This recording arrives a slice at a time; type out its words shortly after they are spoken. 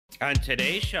On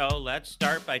today's show, let's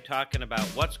start by talking about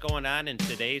what's going on in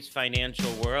today's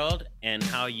financial world and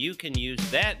how you can use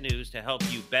that news to help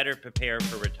you better prepare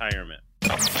for retirement.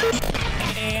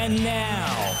 And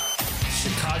now,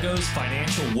 Chicago's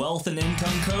financial wealth and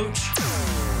income coach,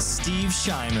 Steve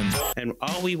Shyman. And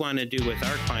all we want to do with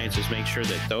our clients is make sure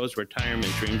that those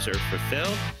retirement dreams are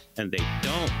fulfilled and they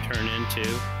don't turn into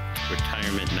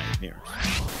retirement nightmares.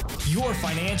 Your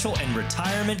financial and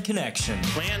retirement connection.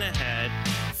 Plan ahead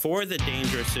for the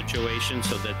dangerous situation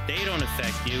so that they don't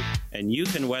affect you and you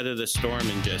can weather the storm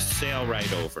and just sail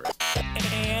right over it.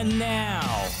 And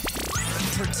now,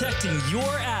 protecting your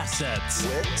assets,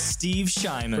 Steve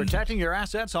Shyman. Protecting your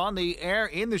assets on the air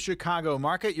in the Chicago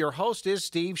market. Your host is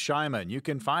Steve Shyman. You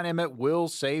can find him at Will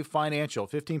Save Financial.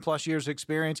 15 plus years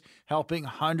experience helping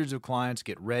hundreds of clients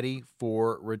get ready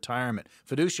for retirement.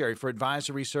 Fiduciary for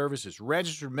advisory services.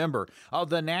 Registered member of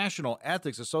the National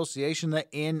Ethics Association, the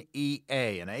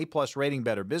NEA. An A-plus rating,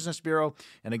 Better Business Bureau.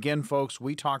 And again, folks,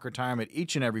 we talk retirement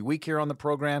each and every week here on the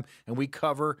program, and we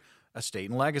cover estate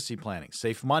and legacy planning,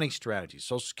 safe money strategies,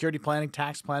 Social Security planning,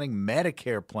 tax planning,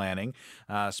 Medicare planning.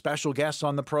 Special guests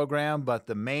on the program, but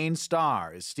the main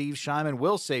star is Steve Shyman,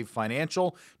 Will Save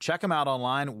Financial. Check him out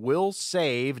online,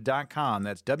 willsave.com.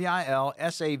 That's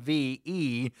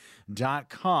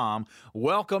WILSAVE.com.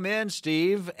 Welcome in,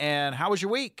 Steve, and how was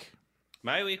your week?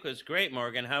 My week was great,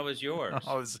 Morgan. How was yours?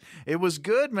 It was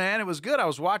good, man. It was good. I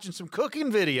was watching some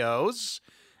cooking videos.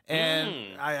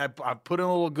 And I put in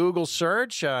a little Google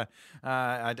search. I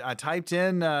typed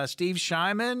in Steve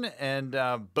Shyman, and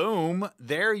boom,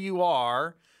 there you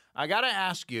are. I got to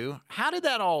ask you, how did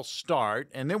that all start?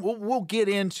 And then we'll get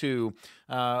into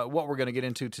what we're going to get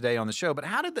into today on the show. But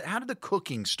how did the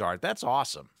cooking start? That's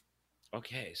awesome.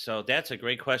 Okay, so that's a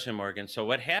great question, Morgan. So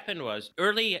what happened was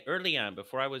early on,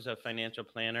 before I was a financial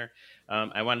planner,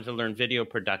 I wanted to learn video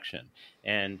production,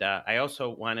 and I also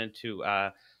wanted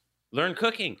to learn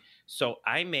cooking. So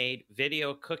I made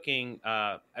cooking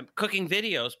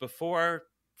videos before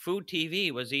food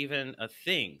TV was even a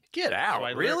thing. Get out,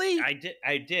 so really? I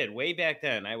did way back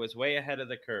then. I was way ahead of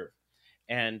the curve.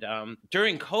 And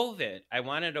during COVID, I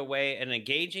wanted an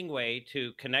engaging way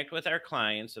to connect with our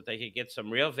clients so they could get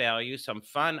some real value, some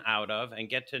fun out of, and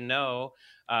get to know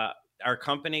our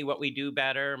company, what we do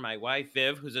better. My wife,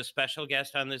 Viv, who's a special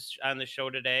guest on the show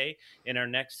today in our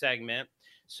next segment.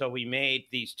 So we made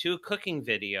these two cooking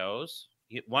videos.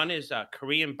 One is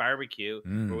Korean barbecue,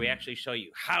 where we actually show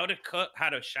you how to cook, how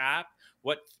to shop,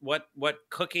 what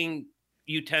cooking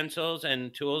utensils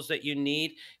and tools that you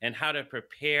need, and how to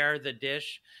prepare the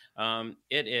dish.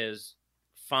 It is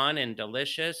fun and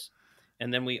delicious.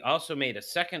 And then we also made a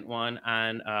second one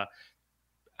on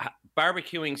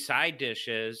barbecuing side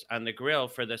dishes on the grill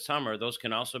for the summer. Those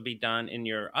can also be done in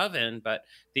your oven, but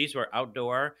these were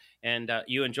outdoor. And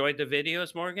you enjoyed the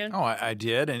videos, Morgan? Oh, I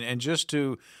did. And just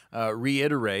to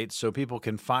reiterate, so people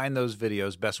can find those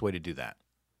videos, best way to do that.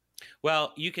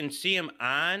 Well, you can see them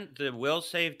on the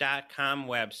willsave.com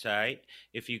website.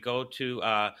 If you go to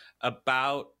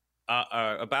about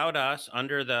us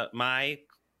under the My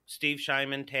Steve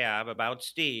Shyman tab, About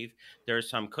Steve, there's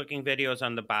some cooking videos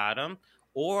on the bottom.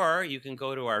 Or you can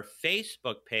go to our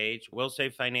Facebook page, Will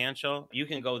Save Financial. You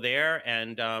can go there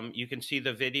and you can see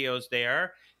the videos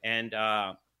there. And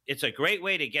it's a great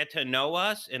way to get to know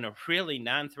us in a really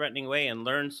non-threatening way and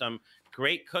learn some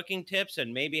great cooking tips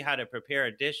and maybe how to prepare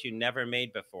a dish you never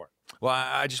made before. Well,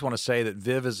 I just want to say that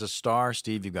Viv is a star.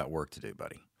 Steve, you've got work to do,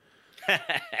 buddy.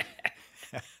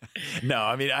 No,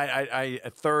 I mean, I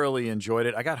thoroughly enjoyed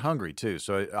it. I got hungry, too,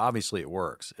 so obviously it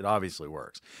works. It obviously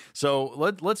works. So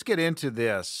let's get into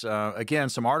this. Again,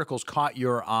 some articles caught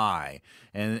your eye,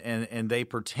 and they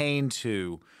pertain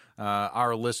to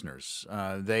our listeners.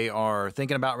 They are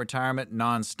thinking about retirement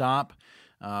nonstop,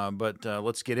 but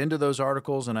let's get into those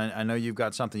articles, and I know you've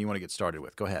got something you want to get started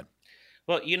with. Go ahead.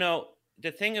 Well,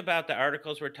 the thing about the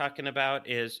articles we're talking about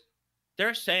is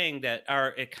they're saying that our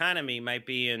economy might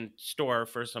be in store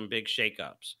for some big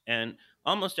shakeups. And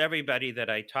almost everybody that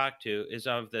I talk to is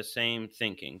of the same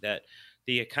thinking, that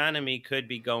the economy could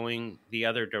be going the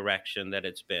other direction that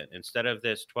it's been. Instead of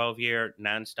this 12-year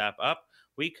nonstop up,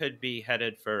 we could be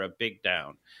headed for a big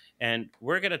down. And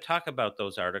we're going to talk about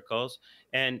those articles,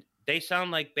 and they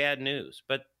sound like bad news.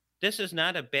 But this is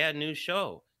not a bad news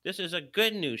show. This is a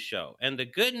good news show. And the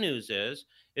good news is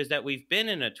that we've been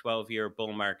in a 12-year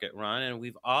bull market run, and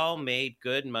we've all made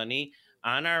good money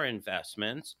on our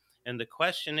investments. And the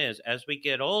question is, as we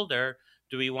get older,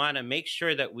 do we want to make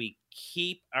sure that we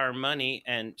keep our money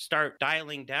and start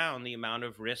dialing down the amount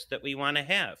of risk that we want to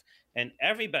have? And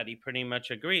everybody pretty much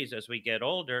agrees as we get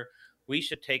older, we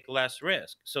should take less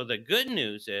risk. So the good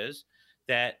news is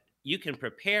that you can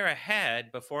prepare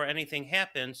ahead before anything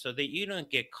happens so that you don't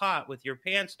get caught with your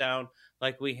pants down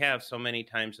like we have so many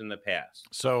times in the past.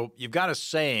 So you've got a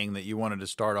saying that you wanted to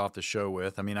start off the show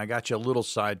with. I mean, I got you a little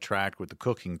sidetracked with the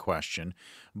cooking question,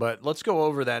 but let's go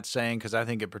over that saying because I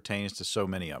think it pertains to so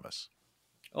many of us.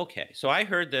 Okay, so I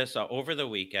heard this over the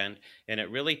weekend and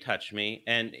it really touched me.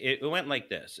 And it went like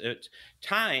this: it's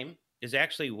time is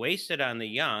actually wasted on the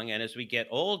young. And as we get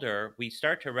older, we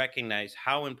start to recognize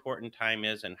how important time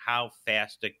is and how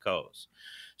fast it goes.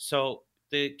 So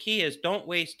the key is don't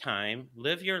waste time,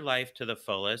 live your life to the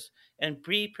fullest, and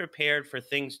be prepared for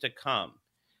things to come.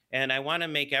 And I want to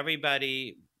make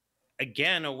everybody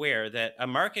again aware that a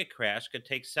market crash could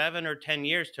take 7 or 10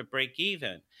 years to break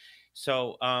even.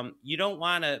 So you don't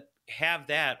want to have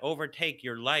that overtake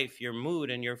your life, your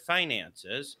mood, and your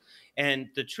finances. And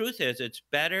the truth is, it's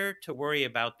better to worry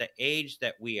about the age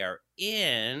that we are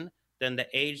in than the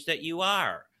age that you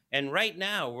are. And right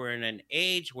now, we're in an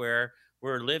age where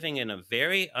we're living in a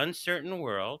very uncertain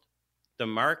world. The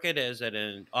market is at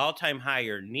an all time high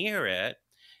or near it.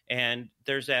 And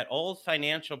there's that old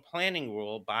financial planning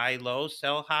rule: buy low,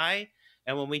 sell high.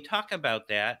 And when we talk about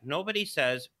that, nobody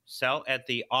says sell at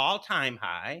the all time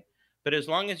high, but as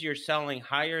long as you're selling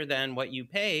higher than what you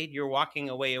paid, you're walking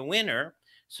away a winner.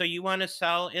 So you want to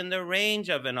sell in the range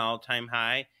of an all time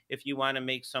high if you want to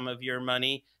make some of your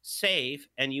money safe,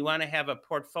 and you want to have a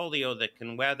portfolio that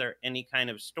can weather any kind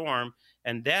of storm.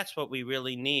 And that's what we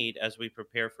really need as we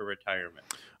prepare for retirement.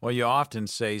 Well, you often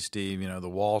say, Steve, the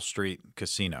Wall Street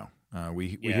casino.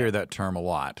 We hear that term a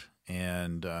lot.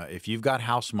 And if you've got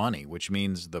house money, which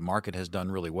means the market has done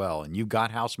really well, and you've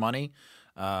got house money,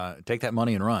 take that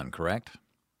money and run, correct?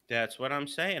 That's what I'm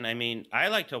saying. I mean, I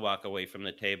like to walk away from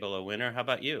the table a winner. How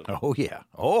about you? Oh, yeah.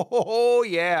 Oh,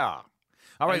 yeah.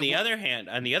 All right. On the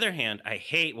other hand, I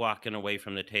hate walking away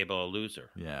from the table a loser.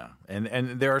 Yeah.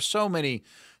 And there are so many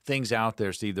things out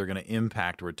there, Steve, they're going to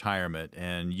impact retirement.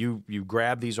 And you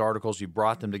grabbed these articles, you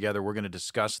brought them together. We're going to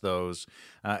discuss those.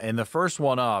 And the first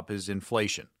one up is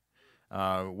inflation.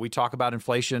 We talk about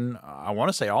inflation, I want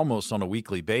to say almost on a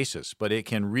weekly basis, but it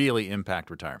can really impact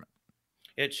retirement.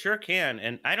 It sure can.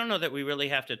 And I don't know that we really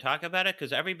have to talk about it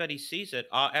because everybody sees it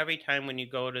every time when you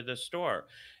go to the store.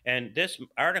 And this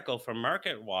article from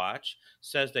Market Watch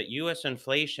says that U.S.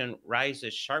 inflation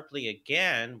rises sharply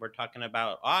again. We're talking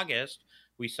about August.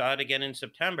 We saw it again in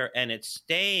September, and it's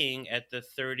staying at the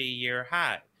 30-year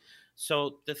high.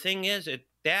 So the thing is,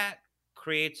 that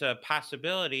creates a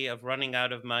possibility of running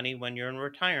out of money when you're in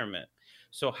retirement.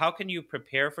 So how can you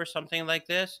prepare for something like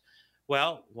this?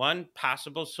 Well, one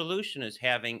possible solution is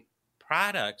having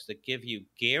products that give you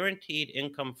guaranteed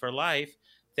income for life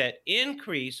that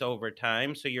increase over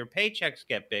time so your paychecks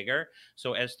get bigger.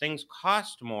 So as things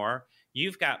cost more,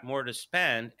 you've got more to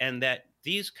spend, and that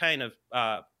these kind of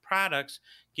products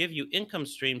give you income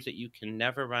streams that you can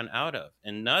never run out of.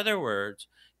 In other words,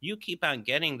 you keep on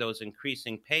getting those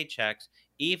increasing paychecks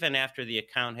even after the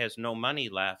account has no money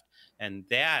left. And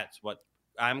that's what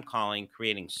I'm calling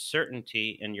creating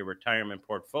certainty in your retirement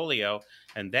portfolio.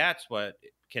 And that's what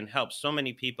can help so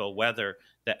many people weather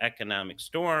the economic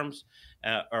storms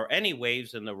or any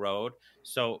waves in the road.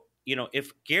 So,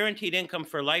 if guaranteed income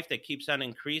for life that keeps on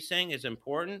increasing is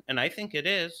important, and I think it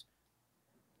is,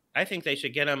 I think they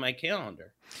should get on my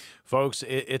calendar. Folks,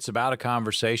 it's about a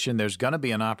conversation. There's going to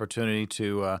be an opportunity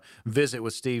to visit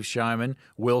with Steve Shyman.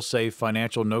 Will Save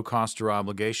Financial, no cost or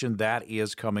obligation. That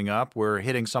is coming up. We're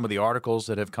hitting some of the articles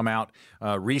that have come out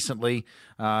recently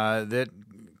that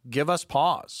give us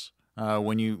pause.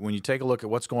 When you take a look at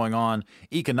what's going on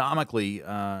economically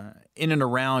in and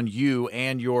around you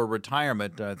and your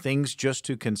retirement, things just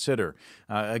to consider.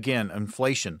 Again,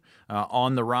 inflation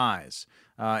on the rise.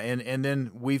 And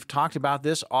then we've talked about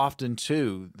this often,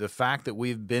 too, the fact that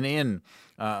we've been in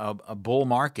a bull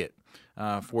market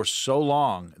for so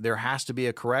long. There has to be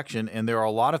a correction, and there are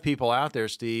a lot of people out there,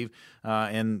 Steve,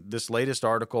 and this latest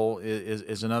article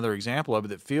is another example of it,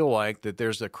 that feel like that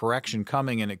there's a correction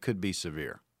coming and it could be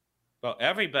severe. Well,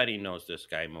 everybody knows this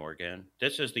guy, Morgan.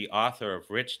 This is the author of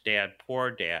Rich Dad,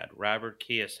 Poor Dad, Robert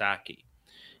Kiyosaki.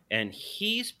 And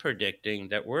he's predicting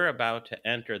that we're about to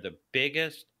enter the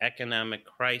biggest economic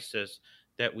crisis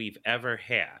that we've ever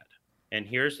had. And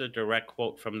here's the direct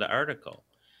quote from the article.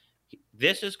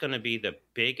 This is going to be the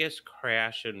biggest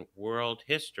crash in world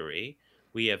history.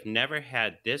 We have never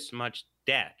had this much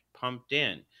debt pumped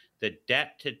in. The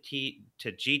debt to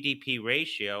GDP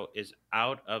ratio is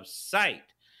out of sight.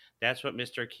 That's what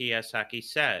Mr. Kiyosaki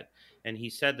said. And he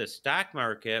said the stock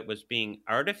market was being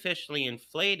artificially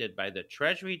inflated by the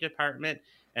Treasury Department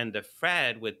and the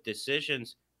Fed with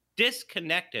decisions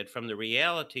disconnected from the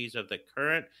realities of the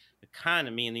current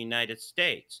economy in the United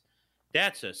States.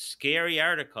 That's a scary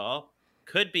article.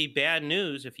 Could be bad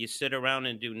news if you sit around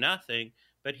and do nothing.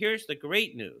 But here's the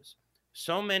great news.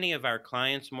 So many of our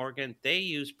clients, Morgan, they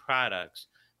use products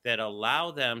that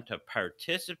allow them to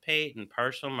participate in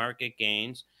partial market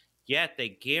gains, yet they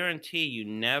guarantee you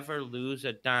never lose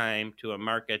a dime to a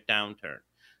market downturn.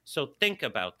 So think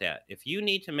about that. If you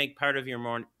need to make part of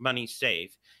your money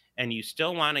safe and you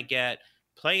still want to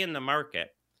play in the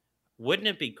market, wouldn't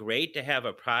it be great to have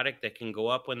a product that can go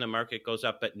up when the market goes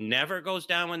up, but never goes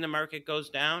down when the market goes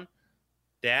down?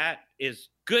 That is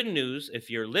good news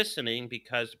if you're listening,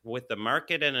 because with the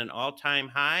market at an all-time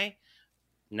high,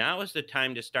 now is the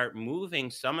time to start moving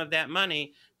some of that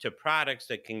money to products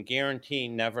that can guarantee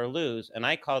never lose. And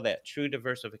I call that true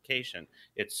diversification.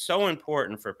 It's so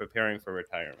important for preparing for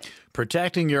retirement.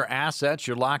 Protecting your assets.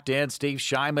 You're locked in. Steve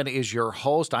Shyman is your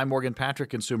host. I'm Morgan Patrick,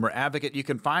 consumer advocate. You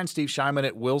can find Steve Shyman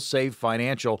at Will Save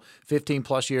Financial. 15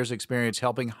 plus years experience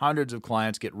helping hundreds of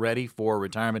clients get ready for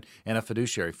retirement, and a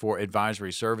fiduciary for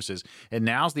advisory services. And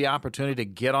now's the opportunity to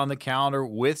get on the calendar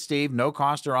with Steve. No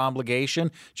cost or obligation,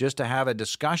 just to have a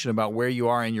discussion about where you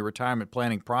are in your retirement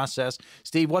planning process.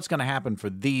 Steve, what's going to happen for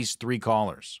these three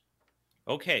callers?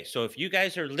 Okay, so if you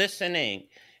guys are listening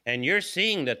and you're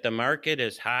seeing that the market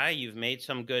is high, you've made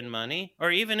some good money,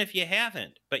 or even if you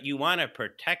haven't, but you want to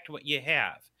protect what you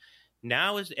have,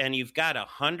 and you've got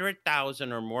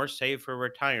 100,000 or more saved for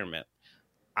retirement,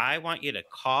 I want you to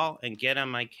call and get on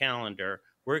my calendar.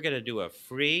 We're going to do a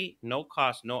free, no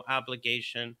cost, no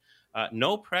obligation,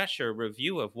 no pressure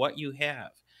review of what you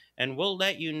have. And we'll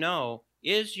let you know,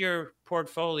 is your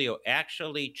portfolio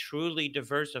actually truly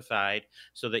diversified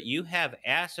so that you have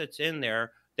assets in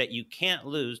there that you can't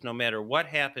lose no matter what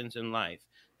happens in life,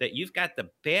 that you've got the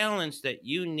balance that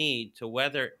you need to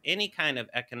weather any kind of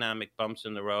economic bumps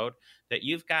in the road, that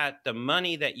you've got the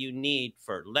money that you need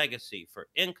for legacy, for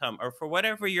income, or for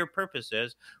whatever your purpose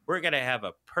is. We're going to have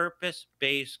a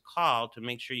purpose-based call to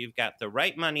make sure you've got the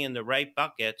right money in the right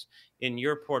buckets in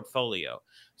your portfolio.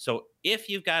 So if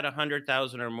you've got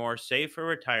 100,000 or more saved for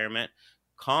retirement,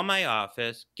 call my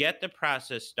office, get the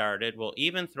process started. We'll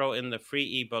even throw in the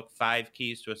free ebook, 5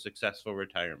 Keys to a Successful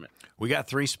Retirement. We got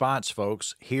 3 spots,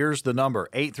 folks. Here's the number,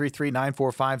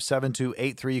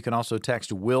 833-945-7283. You can also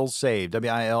text WILLSAVE,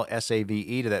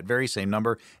 WILSAVE, to that very same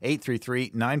number,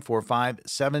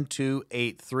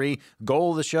 833-945-7283.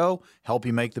 Goal of the show, help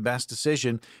you make the best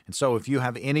decision. And so if you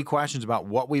have any questions about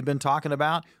what we've been talking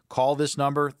about, call this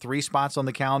number. 3 spots on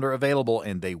the calendar available,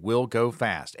 and they will go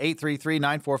fast.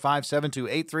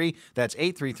 833-945-7283. That's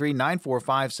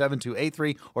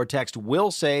 833-945-7283. Or text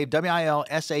WILLSAVE,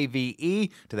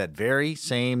 WILSAVE, to that very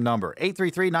same number.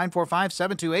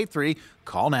 833-945-7283.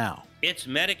 Call now. It's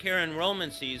Medicare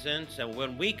enrollment season, so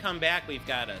when we come back, we've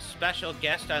got a special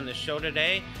guest on the show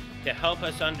today to help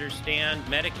us understand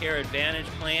Medicare Advantage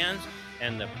plans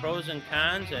and the pros and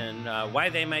cons and why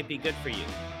they might be good for you.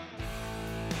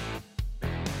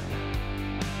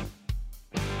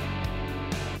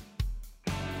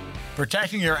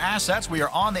 Protecting your assets. We are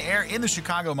on the air in the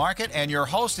Chicago market, and your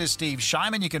host is Steve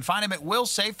Shyman. You can find him at Will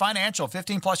Save Financial.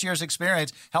 15 plus years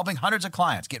experience helping hundreds of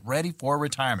clients get ready for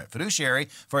retirement. Fiduciary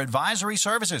for advisory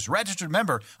services. Registered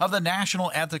member of the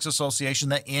National Ethics Association,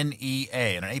 the NEA,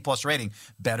 and an A+ rating,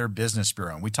 Better Business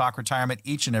Bureau. And we talk retirement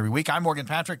each and every week. I'm Morgan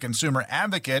Patrick, consumer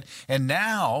advocate, and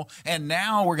now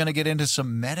we're going to get into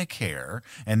some Medicare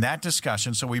and that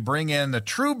discussion. So we bring in the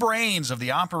true brains of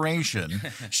the operation.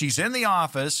 She's in the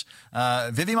office.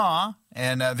 Vivi Ma.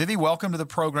 And Vivi, welcome to the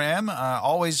program.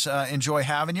 Always enjoy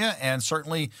having you, and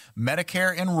certainly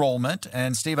Medicare enrollment.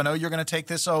 And Steve, I know you're going to take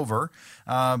this over,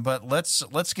 but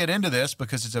let's get into this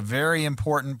because it's a very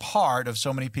important part of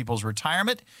so many people's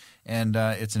retirement, and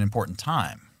it's an important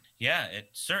time. Yeah, it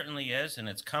certainly is, and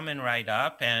it's coming right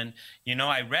up. And, you know,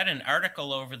 I read an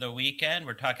article over the weekend.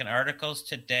 We're talking articles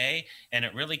today, and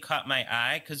it really caught my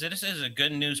eye because this is a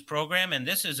good news program, and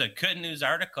this is a good news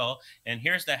article. And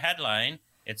here's the headline.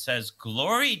 It says,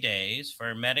 Glory Days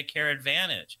for Medicare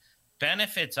Advantage.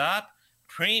 Benefits up,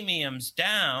 premiums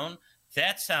down.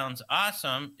 That sounds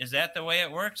awesome. Is that the way it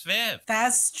works, Viv?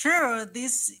 That's true.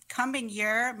 This coming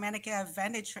year, Medicare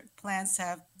Advantage plans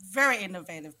have very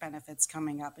innovative benefits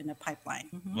coming up in the pipeline.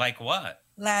 Mm-hmm. Like what?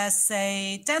 Let's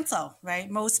say dental,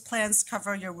 right? Most plans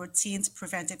cover your routine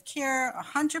preventive care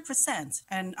 100%,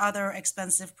 and other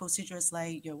expensive procedures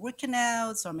like your root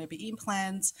canals or maybe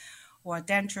implants or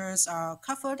dentures are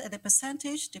covered at a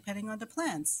percentage depending on the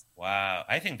plans. Wow.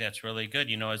 I think that's really good.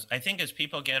 You know, I think as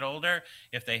people get older,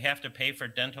 if they have to pay for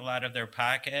dental out of their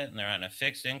pocket and they're on a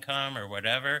fixed income or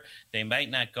whatever, they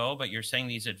might not go. But you're saying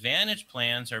these advantage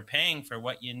plans are paying for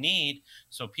what you need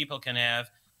so people can have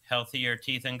healthier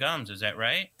teeth and gums. Is that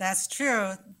right? That's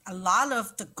true. A lot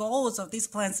of the goals of these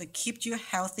plans are keep you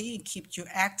healthy and keep you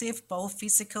active, both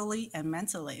physically and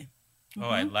mentally. Oh,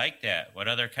 I like that. What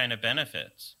other kind of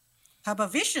benefits? How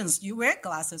about visions? You wear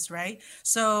glasses, right?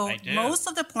 So I do. most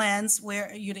of the plans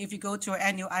where if you go to an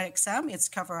annual eye exam, it's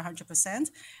covered 100%.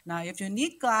 Now, if you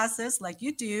need glasses like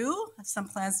you do, some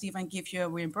plans even give you a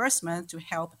reimbursement to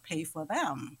help pay for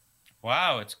them.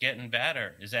 Wow, it's getting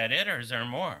better. Is that it, or is there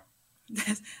more?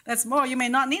 That's more. You may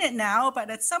not need it now, but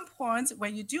at some point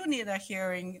when you do need a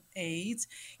hearing aid,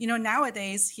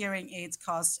 nowadays hearing aids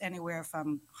cost anywhere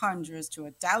from hundreds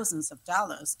to thousands of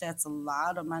dollars. That's a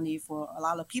lot of money for a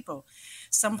lot of people.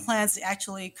 Some plans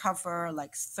actually cover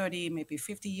like 30, maybe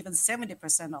 50, even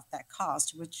 70% of that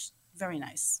cost, which is very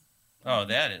nice. Oh,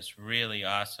 that is really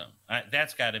awesome.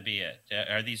 That's got to be it.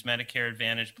 Are these Medicare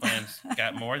Advantage plans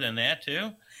got more than that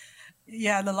too?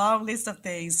 Yeah, the long list of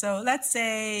things. So let's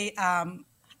say, how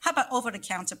about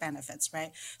over-the-counter benefits,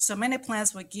 right? So many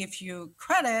plans will give you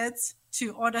credits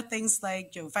to order things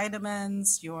like your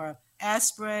vitamins, your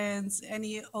aspirins,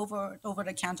 any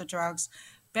over-the-counter drugs,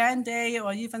 Band-Aid,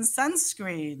 or even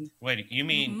sunscreen. Wait, you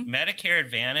mean Medicare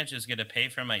Advantage is going to pay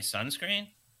for my sunscreen?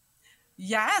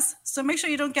 Yes. So make sure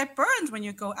you don't get burned when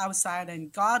you go outside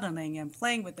and gardening and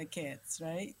playing with the kids,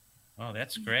 right? Oh,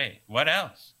 that's great. What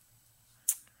else?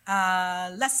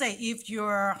 Let's say if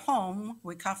you're home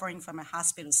recovering from a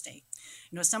hospital stay,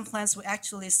 some plans will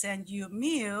actually send you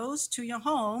meals to your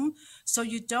home so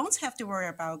you don't have to worry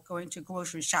about going to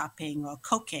grocery shopping or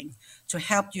cooking to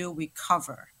help you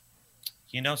recover.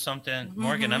 You know something,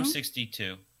 Morgan, I'm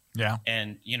 62. Yeah.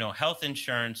 And, health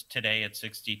insurance today at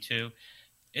 62,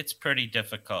 it's pretty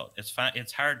difficult.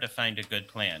 It's hard to find a good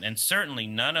plan. And certainly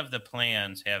none of the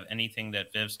plans have anything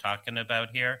that Viv's talking about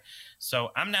here.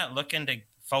 So I'm not looking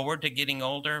forward to getting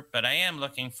older, but I am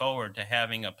looking forward to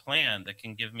having a plan that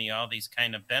can give me all these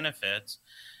kind of benefits.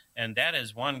 And that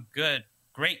is one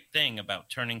great thing about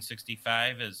turning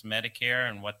 65 is Medicare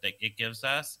and what it gives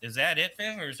us. Is that it,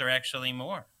 Viv, or is there actually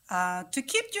more? To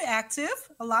keep you active,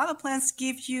 a lot of plans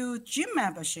give you gym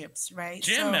memberships, right?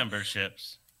 Gym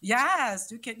memberships.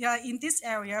 Yes, you can. Yeah, in this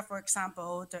area, for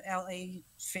example, the LA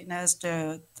Fitness,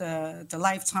 the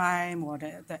Lifetime, or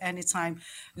the Anytime,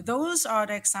 those are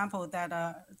the example that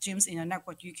gyms in a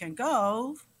network you can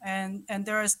go, and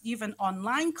there's even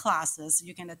online classes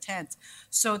you can attend.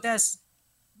 So there's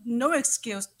no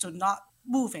excuse to not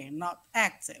moving, not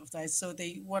active, right? So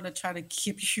they want to try to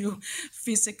keep you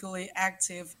physically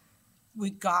active,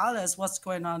 regardless what's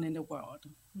going on in the world.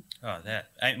 Oh,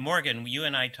 Morgan, you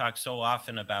and I talk so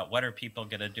often about what are people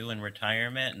going to do in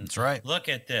retirement. And that's right. Look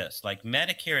at this. Like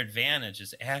Medicare Advantage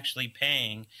is actually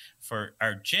paying for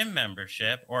our gym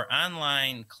membership or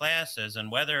online classes.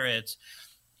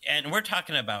 And we're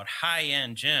talking about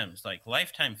high-end gyms like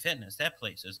Lifetime Fitness. That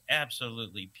place is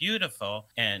absolutely beautiful.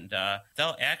 And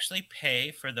they'll actually pay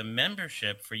for the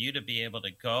membership for you to be able to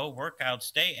go, work out,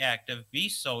 stay active, be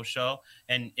social.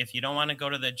 And if you don't want to go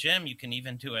to the gym, you can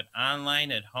even do it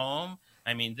online at home.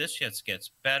 I mean, this just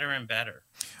gets better and better.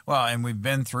 Well, and we've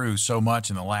been through so much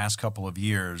in the last couple of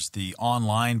years. The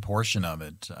online portion of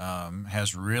it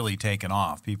has really taken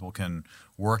off. People can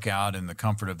work out in the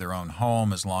comfort of their own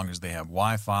home as long as they have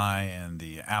Wi-Fi and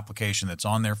the application that's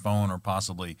on their phone, or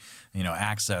possibly,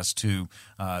 access to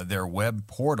their web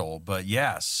portal. But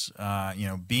yes,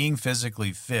 being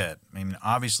physically fit. I mean,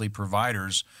 obviously,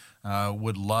 providers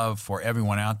would love for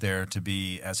everyone out there to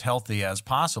be as healthy as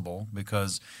possible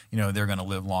because, they're going to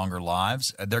live longer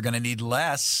lives. They're going to need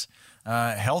less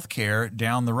health care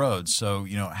down the road. So,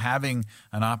 having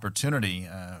an opportunity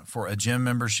for a gym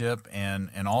membership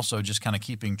and also just kind of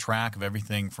keeping track of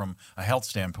everything from a health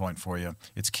standpoint for you,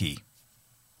 it's key.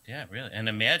 Yeah, really. And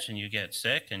imagine you get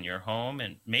sick and you're home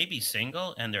and maybe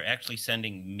single, and they're actually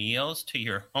sending meals to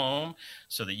your home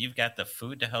so that you've got the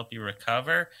food to help you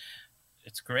recover.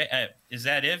 It's great. Is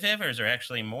that it, Viv, or is there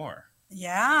actually more?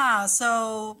 Yeah.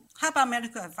 So how about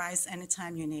medical advice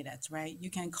anytime you need it, right?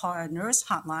 You can call a nurse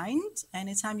hotline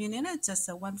anytime you need it,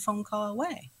 just one phone call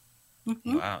away.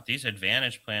 Mm-hmm. Wow. These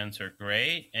Advantage plans are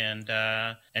great. And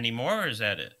any more, or is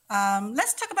that it?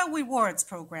 Let's talk about rewards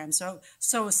programs.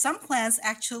 So some plans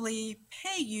actually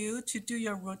pay you to do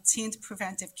your routine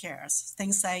preventive cares,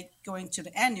 things like going to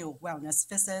the annual wellness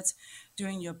visits,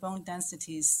 doing your bone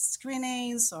density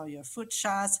screenings or your foot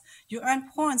shots. You earn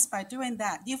points by doing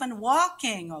that, even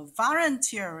walking or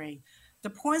volunteering. The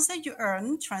points that you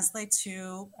earn translate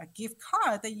to a gift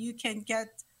card that you can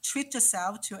treat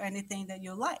yourself to anything that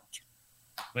you like.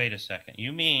 Wait a second.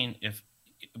 You mean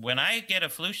when I get a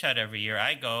flu shot every year,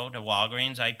 I go to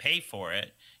Walgreens, I pay for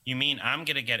it. You mean I'm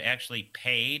going to get actually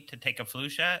paid to take a flu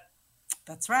shot?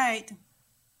 That's right.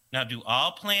 Now, do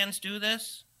all plans do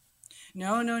this?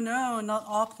 No, no, no. Not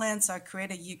all plans are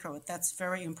created equal. That's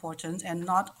very important. And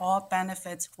not all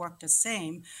benefits work the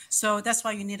same. So that's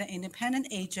why you need an independent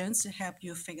agent to help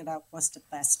you figure out what's the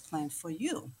best plan for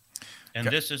you. And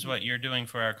this is what you're doing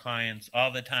for our clients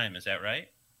all the time. Is that right?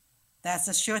 That's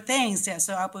a sure thing. Yeah,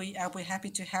 so I'll be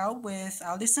happy to help with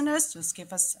our listeners. Just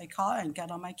give us a call and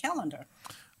get on my calendar.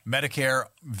 Medicare,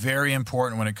 very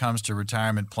important when it comes to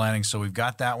retirement planning. So we've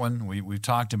got that one. We've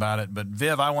talked about it. But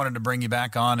Viv, I wanted to bring you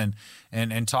back on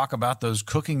and talk about those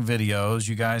cooking videos.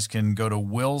 You guys can go to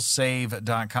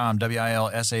willsave.com,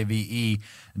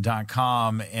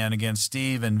 WILSAVE.com. And again,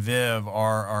 Steve and Viv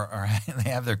are they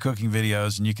have their cooking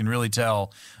videos, and you can really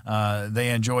tell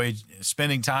they enjoy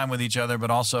spending time with each other,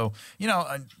 but also,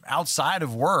 outside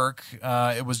of work,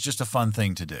 it was just a fun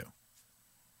thing to do.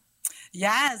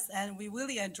 Yes, and we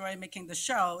really enjoy making the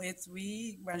show.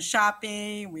 We went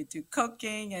shopping, we do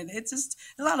cooking, and it's just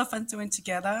a lot of fun doing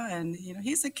together. And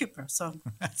he's a keeper, so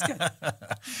it's good.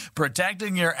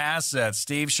 Protecting your assets.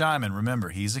 Steve Shyman, remember,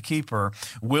 he's a keeper.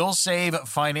 Will Save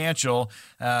Financial.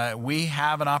 We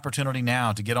have an opportunity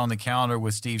now to get on the calendar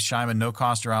with Steve Shyman, no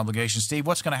cost or obligation. Steve,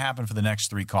 what's going to happen for the next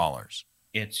 3 callers?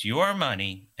 It's your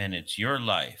money and it's your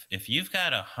life. If you've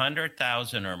got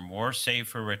 $100,000 or more saved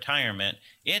for retirement,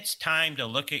 it's time to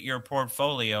look at your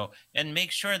portfolio and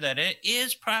make sure that it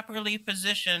is properly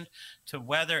positioned to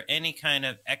weather any kind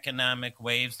of economic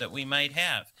waves that we might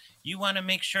have. You want to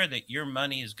make sure that your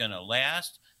money is going to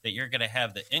last, that you're going to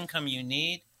have the income you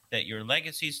need, that your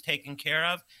legacy is taken care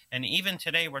of. And even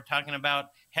today, we're talking about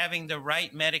having the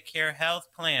right Medicare health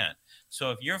plan.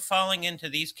 So if you're falling into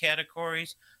these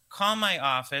categories, call my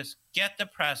office, get the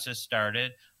process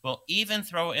started. We'll even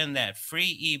throw in that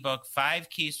free ebook, 5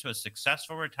 Keys to a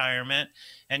Successful Retirement.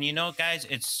 And guys,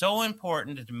 it's so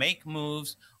important to make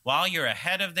moves while you're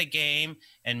ahead of the game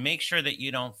and make sure that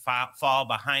you don't fall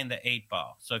behind the 8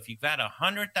 ball. So if you've got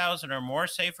 $100,000 or more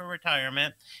saved for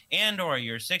retirement, and or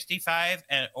you're 65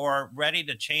 or ready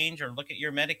to change or look at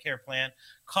your Medicare plan,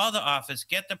 call the office,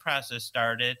 get the process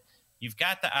started. You've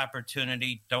got the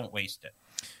opportunity. Don't waste it.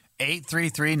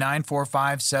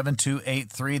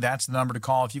 833-945-7283. That's the number to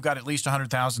call. If you've got at least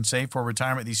 $100,000 saved for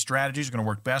retirement, these strategies are going to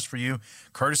work best for you.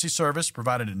 Courtesy service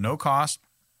provided at no cost,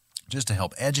 just to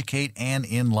help educate and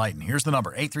enlighten. Here's the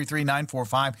number,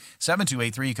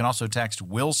 833-945-7283. You can also text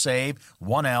WILSAVE,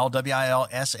 1L,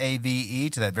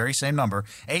 WILSAVE, to that very same number,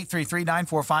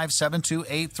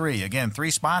 833-945-7283. Again, 3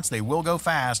 spots. They will go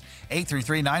fast,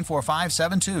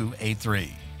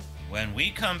 833-945-7283. When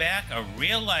we come back, a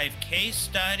real-life case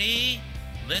study.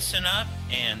 Listen up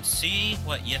and see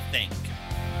what you think.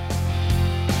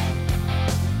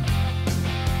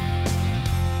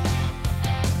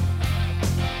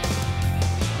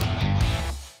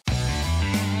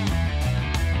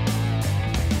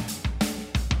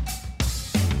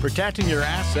 Protecting your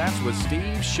assets with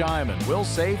Steve Shyman. Will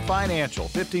Save Financial.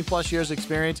 15-plus years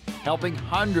experience helping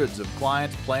hundreds of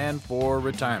clients plan for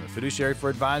retirement. Fiduciary for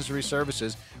advisory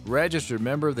services. Registered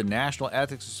member of the National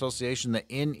Ethics Association, the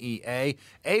NEA,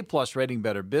 A+ rating,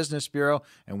 Better Business Bureau,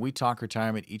 and we talk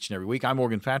retirement each and every week. I'm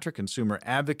Morgan Patrick, consumer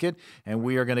advocate, and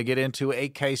we are going to get into a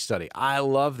case study. I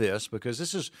love this because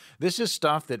this is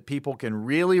stuff that people can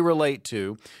really relate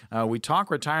to. We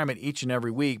talk retirement each and every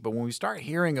week, but when we start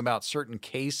hearing about certain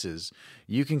cases,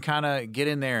 you can kind of get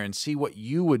in there and see what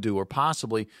you would do, or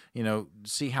possibly,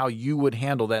 see how you would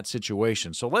handle that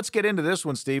situation. So let's get into this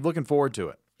one, Steve. Looking forward to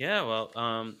it. Yeah,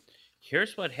 well,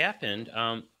 here's what happened.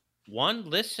 One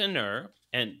listener,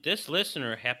 and this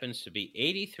listener happens to be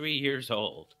 83 years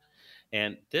old.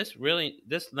 And this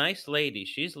nice lady,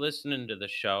 she's listening to the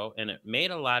show, and it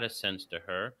made a lot of sense to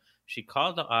her. She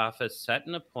called the office, set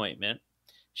an appointment.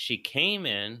 She came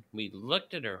in. We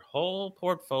looked at her whole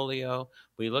portfolio.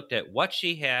 We looked at what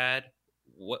she had,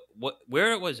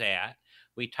 where it was at.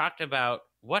 We talked about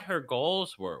what her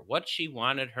goals were, what she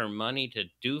wanted her money to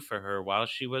do for her while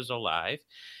she was alive.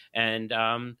 And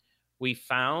we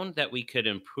found that we could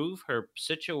improve her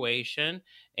situation,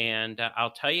 and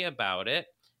I'll tell you about it.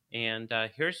 And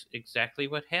here's exactly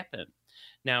what happened.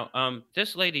 Now,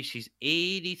 this lady, she's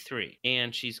 83,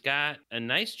 and she's got a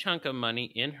nice chunk of money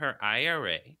in her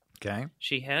IRA. Okay.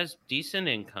 She has decent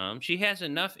income. She has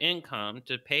enough income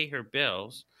to pay her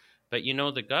bills. But,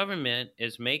 the government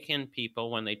is making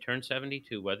people, when they turn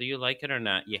 72, whether you like it or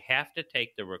not, you have to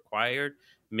take the required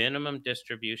minimum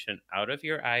distribution out of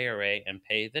your IRA and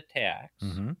pay the tax.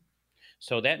 Mm-hmm.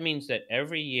 So that means that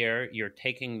every year you're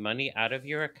taking money out of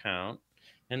your account.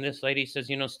 And this lady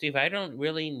says, Steve, I don't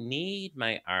really need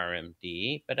my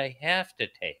RMD, but I have to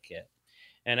take it.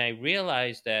 And I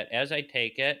realize that as I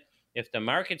take it, If the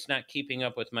market's not keeping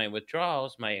up with my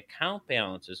withdrawals, my account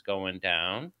balance is going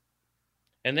down.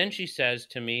 And then she says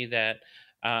to me that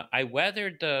I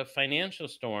weathered the financial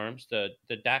storms, the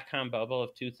dot-com bubble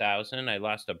of 2000. I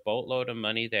lost a boatload of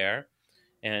money there,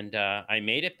 and I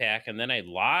made it back. And then I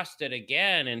lost it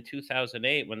again in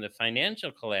 2008 when the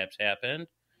financial collapse happened.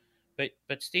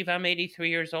 But Steve, I'm 83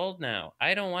 years old now.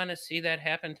 I don't want to see that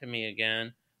happen to me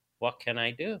again. What can I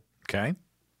do? Okay.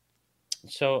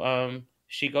 So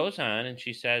she goes on and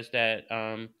she says that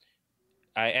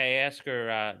I ask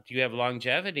her, do you have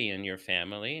longevity in your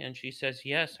family? And she says,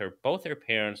 yes, both her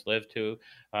parents lived to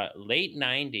late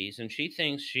 90s, and she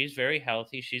thinks she's very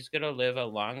healthy. She's going to live a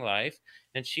long life,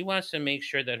 and she wants to make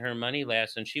sure that her money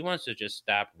lasts, and she wants to just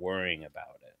stop worrying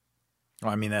about it.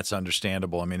 Well, I mean, that's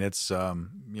understandable. I mean, it's,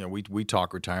 we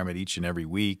talk retirement each and every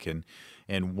week,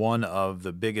 and one of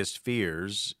the biggest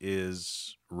fears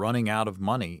is running out of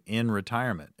money in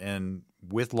retirement. And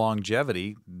with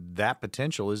longevity, that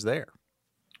potential is there.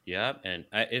 Yeah, and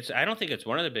I don't think it's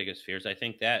one of the biggest fears. I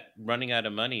think that running out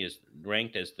of money is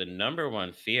ranked as the number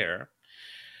one fear.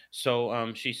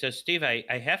 So she says, Steve, I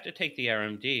have to take the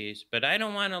RMDs, but I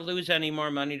don't want to lose any more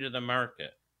money to the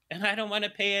market, and I don't want to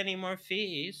pay any more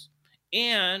fees,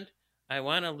 and I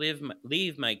want to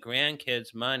leave my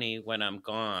grandkids money when I'm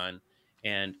gone,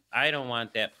 and I don't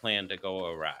want that plan to go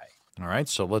awry. All right,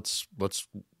 so let's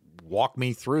walk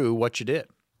me through what you did.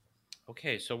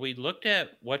 Okay, so we looked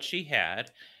at what she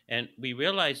had, and we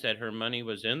realized that her money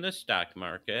was in the stock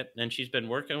market, and she's been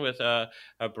working with a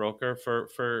broker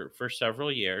for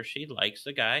several years. She likes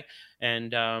the guy,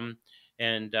 and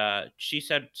she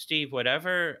said, Steve,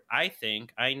 whatever I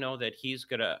think, I know that he's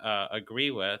going to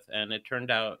agree with, and it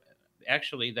turned out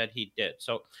actually that he did.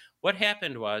 So what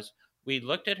happened was we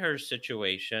looked at her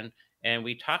situation, and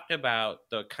we talked about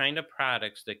the kind of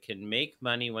products that can make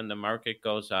money when the market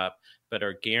goes up, but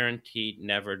are guaranteed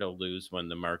never to lose when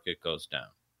the market goes down.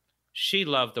 She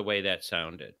loved the way that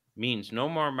sounded. Means no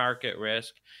more market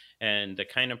risk. And the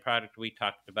kind of product we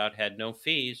talked about had no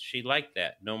fees. She liked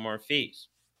that. No more fees.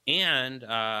 And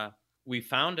we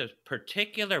found a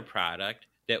particular product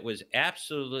that was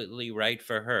absolutely right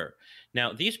for her.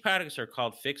 Now, these products are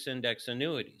called fixed index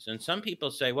annuities. And some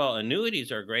people say, well,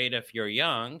 annuities are great if you're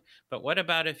young, but what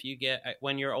about if you get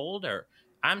when you're older?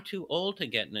 I'm too old to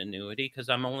get an annuity because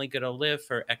I'm only going to live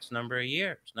for X number of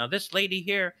years. Now, this lady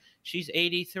here, she's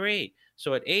 83.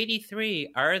 So at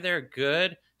 83, are there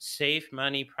good, safe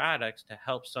money products to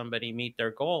help somebody meet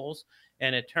their goals?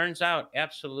 And it turns out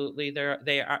absolutely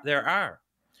there are.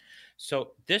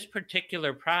 So this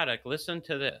particular product, listen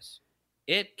to this.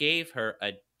 It gave her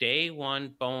a day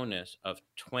one bonus of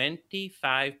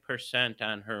 25%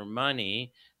 on her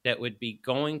money that would be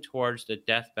going towards the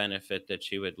death benefit that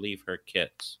she would leave her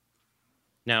kids.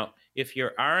 Now, if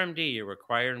your RMD, your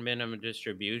required minimum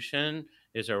distribution,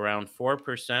 is around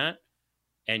 4%,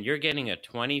 and you're getting a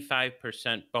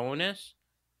 25% bonus,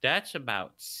 that's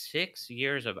about 6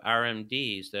 years of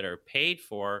RMDs that are paid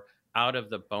for out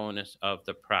of the bonus of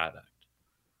the product.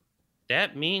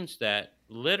 That means that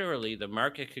literally the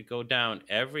market could go down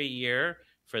every year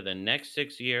for the next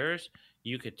 6 years.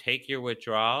 You could take your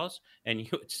withdrawals and you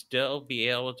would still be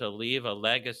able to leave a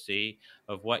legacy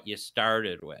of what you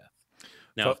started with.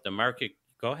 Now, if the market,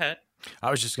 go ahead.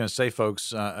 I was just going to say,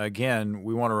 folks, again,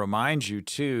 we want to remind you,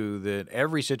 too, that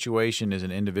every situation is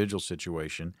an individual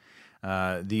situation.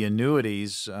 The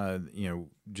annuities,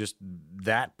 just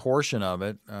that portion of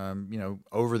it,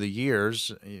 over the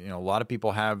years, a lot of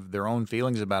people have their own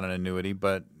feelings about an annuity,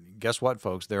 but guess what,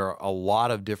 folks? There are a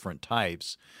lot of different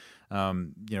types.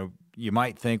 You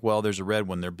might think, well, there's a red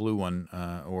one, there's a blue one,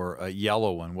 or a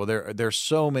yellow one. Well, there's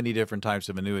so many different types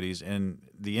of annuities, and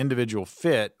the individual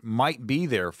fit might be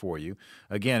there for you.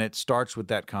 Again, it starts with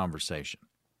that conversation.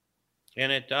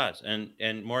 And it does.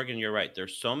 And Morgan, you're right.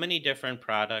 There's so many different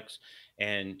products.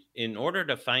 And in order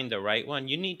to find the right one,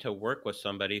 you need to work with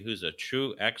somebody who's a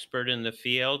true expert in the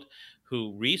field,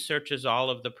 who researches all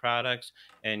of the products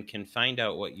and can find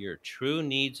out what your true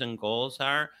needs and goals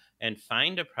are and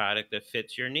find a product that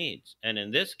fits your needs. And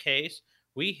in this case,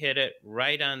 we hit it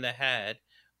right on the head.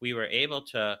 We were able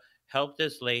to help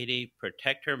this lady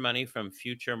protect her money from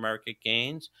future market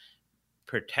gains,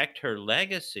 protect her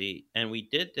legacy, and we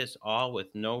did this all with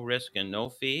no risk and no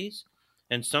fees.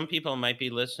 And some people might be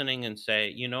listening and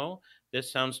say,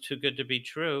 this sounds too good to be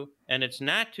true, and it's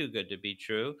not too good to be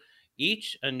true.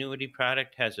 Each annuity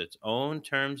product has its own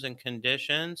terms and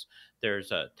conditions.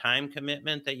 There's a time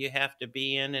commitment that you have to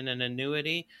be in an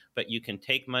annuity, but you can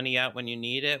take money out when you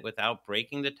need it without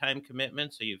breaking the time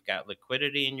commitment, so you've got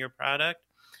liquidity in your product.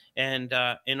 And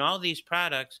in all these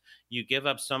products, you give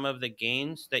up some of the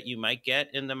gains that you might get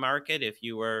in the market if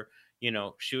you were,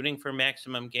 shooting for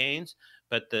maximum gains.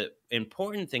 But the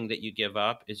important thing that you give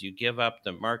up is you give up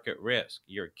the market risk.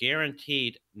 You're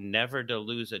guaranteed never to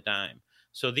lose a dime.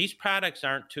 So these products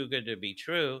aren't too good to be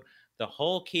true. The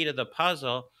whole key to the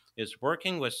puzzle is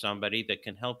working with somebody that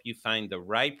can help you find the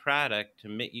right product to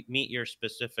meet your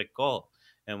specific goal.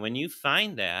 And when you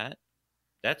find that,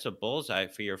 that's a bullseye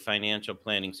for your financial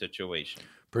planning situation.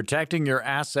 Protecting your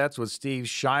assets with Steve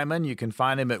Shyman. You can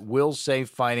find him at Will Save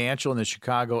Financial in the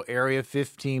Chicago area.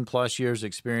 15 plus years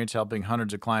experience helping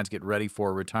hundreds of clients get ready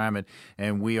for retirement.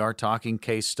 And we are talking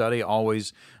case study.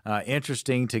 Always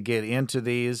interesting to get into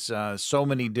these. So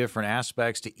many different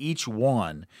aspects to each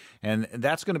one. And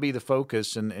that's going to be the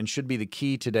focus and should be the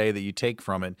key today that you take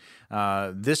from it.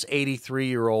 This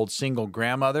 83-year-old single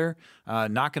grandmother,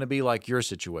 not going to be like your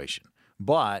situation.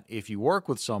 But if you work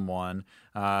with someone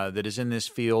that is in this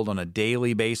field on a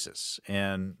daily basis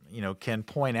and, can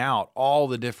point out all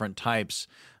the different types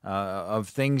of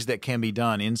things that can be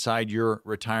done inside your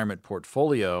retirement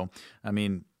portfolio,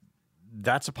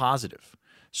 that's a positive.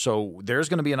 So there's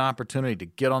going to be an opportunity to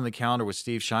get on the calendar with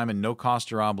Steve Shyman, no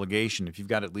cost or obligation. If you've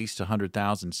got at least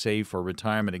 $100,000 saved for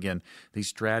retirement, again, these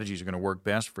strategies are going to work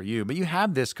best for you. But you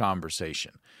have this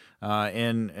conversation,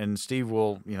 and Steve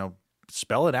will,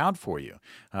 spell it out for you.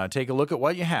 Take a look at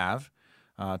what you have,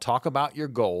 talk about your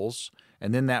goals,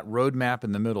 and then that roadmap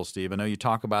in the middle, Steve. I know you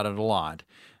talk about it a lot,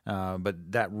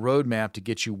 but that roadmap to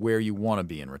get you where you want to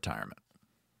be in retirement.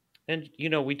 And,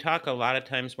 we talk a lot of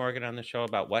times, Morgan, on the show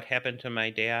about what happened to my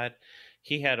dad.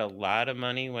 He had a lot of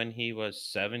money when he was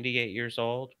 78 years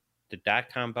old. The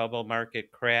dot-com bubble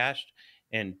market crashed,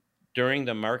 and during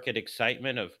the market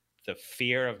excitement of the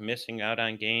fear of missing out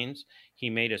on gains, he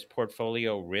made his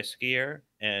portfolio riskier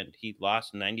and he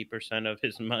lost 90% of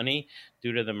his money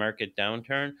due to the market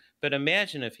downturn. But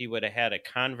imagine if he would have had a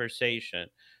conversation.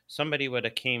 Somebody would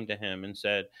have came to him and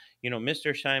said,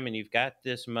 Mr. Shyman, you've got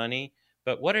this money,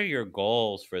 but what are your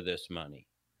goals for this money?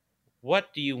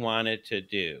 What do you want it to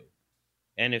do?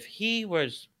 And if he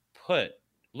was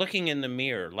looking in the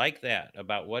mirror like that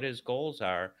about what his goals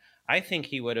are, I think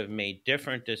he would have made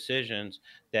different decisions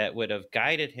that would have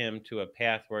guided him to a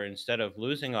path where instead of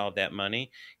losing all that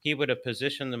money, he would have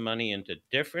positioned the money into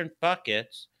different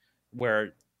buckets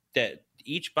where that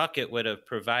each bucket would have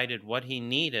provided what he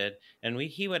needed. And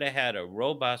he would have had a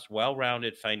robust,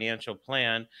 well-rounded financial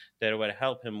plan that would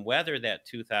help him weather that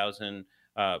 2000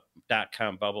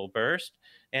 dot-com bubble burst.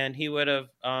 And he would have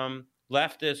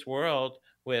left this world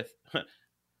with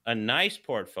a nice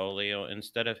portfolio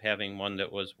instead of having one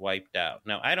that was wiped out.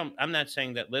 Now, I'm not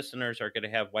saying that listeners are going to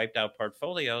have wiped out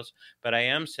portfolios, but I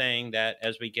am saying that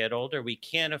as we get older, we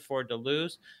can't afford to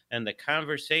lose. And the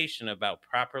conversation about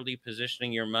properly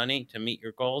positioning your money to meet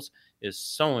your goals is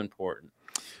so important.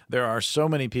 There are so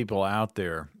many people out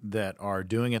there that are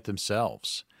doing it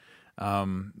themselves.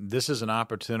 This is an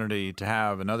opportunity to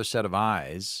have another set of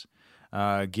eyes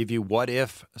give you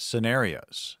what-if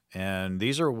scenarios. And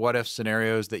these are what-if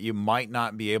scenarios that you might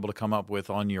not be able to come up with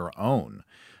on your own.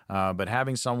 But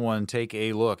having someone take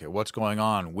a look at what's going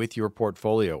on with your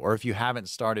portfolio, or if you haven't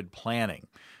started planning,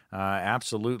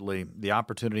 absolutely, the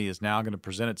opportunity is now going to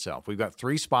present itself. We've got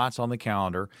 3 spots on the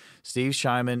calendar. Steve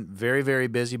Shyman, very, very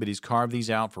busy, but he's carved these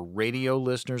out for radio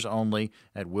listeners only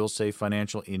at Will Save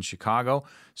Financial in Chicago.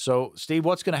 So, Steve,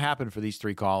 what's going to happen for these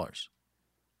 3 callers?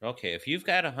 Okay, if you've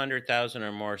got 100,000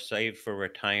 or more saved for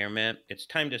retirement, it's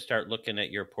time to start looking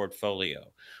at your portfolio.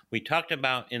 We talked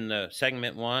about in the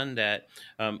segment 1 that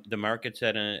the market's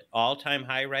at an all-time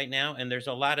high right now, and there's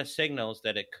a lot of signals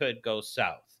that it could go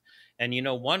south. And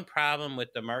one problem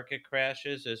with the market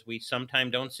crashes is we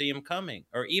sometimes don't see them coming.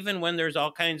 Or even when there's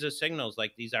all kinds of signals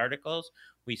like these articles,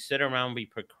 we sit around, we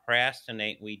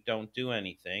procrastinate, we don't do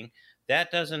anything. That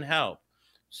doesn't help.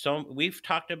 So we've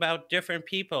talked about different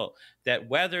people that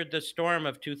weathered the storm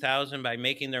of 2000 by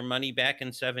making their money back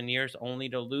in 7 years only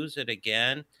to lose it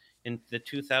again in the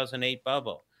 2008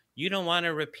 bubble. You don't want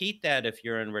to repeat that if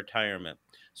you're in retirement.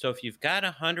 So if you've got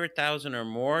 100,000 or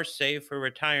more saved for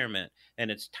retirement,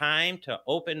 and it's time to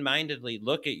open-mindedly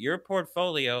look at your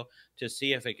portfolio to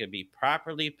see if it could be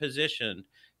properly positioned,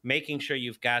 making sure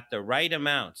you've got the right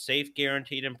amount, safe,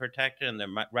 guaranteed, and protected, and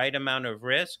the right amount of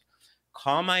risk,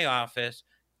 call my office.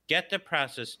 Get the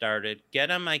process started,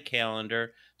 get on my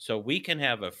calendar so we can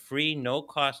have a free, no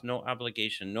cost, no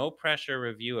obligation, no pressure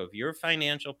review of your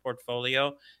financial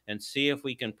portfolio and see if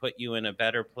we can put you in a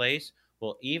better place.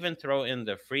 We'll even throw in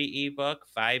the free ebook,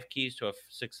 5 Keys to a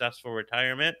Successful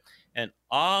Retirement. And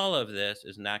all of this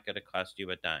is not going to cost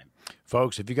you a dime.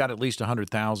 Folks, if you got at least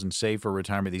 $100,000 saved for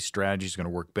retirement, these strategies are going to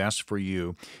work best for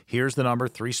you. Here's the number,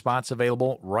 3 spots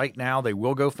available right now. They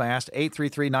will go fast,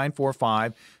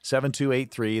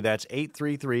 833-945-7283. That's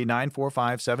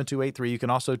 833-945-7283. You can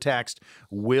also text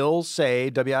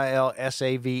WILLSAVE,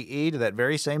 WILSAVE, to that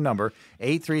very same number,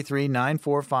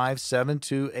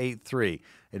 833-945-7283.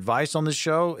 Advice on this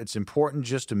show, it's important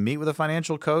just to meet with a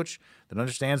financial coach that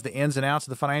understands the ins and outs of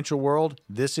the financial world.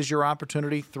 This is your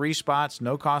opportunity. 3 spots,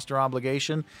 no cost or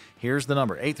obligation. Here's the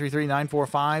number,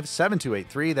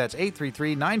 833-945-7283. That's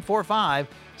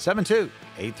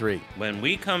 833-945-7283. When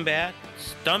we come back,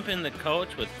 stumping the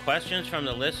coach with questions from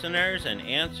the listeners and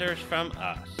answers from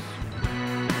us.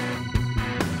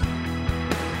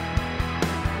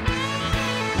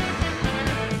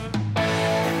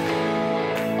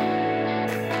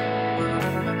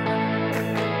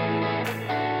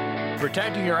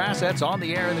 Protecting your assets on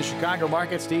the air in the Chicago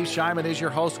market. Steve Shyman is your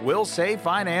host. Will Save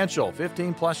Financial,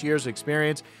 15-plus years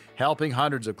experience helping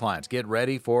hundreds of clients get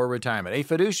ready for retirement. A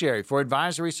fiduciary for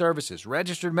advisory services,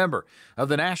 registered member of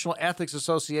the National Ethics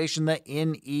Association, the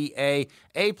NEA,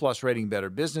 A-plus rating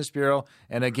Better Business Bureau.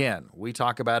 And again, we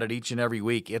talk about it each and every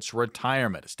week. It's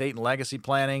retirement, estate and legacy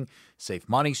planning, safe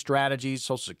money strategies,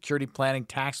 Social Security planning,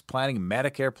 tax planning,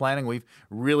 Medicare planning. We've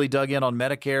really dug in on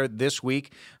Medicare this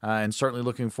week and certainly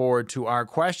looking forward to our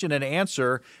question and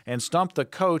answer and Stump the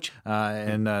Coach.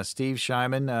 Steve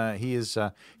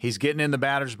Shyman, he's getting in the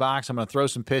batter's box. I'm going to throw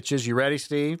some pitches. You ready,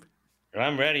 Steve?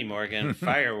 I'm ready, Morgan.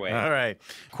 Fire away. All right.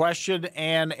 Question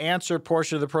and answer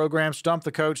portion of the program. Stump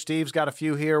the Coach. Steve's got a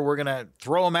few here. We're going to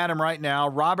throw them at him right now.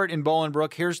 Robert in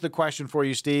Bolingbrook, here's the question for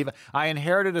you, Steve. I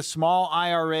inherited a small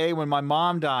IRA when my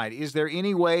mom died. Is there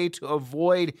any way to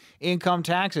avoid income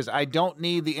taxes? I don't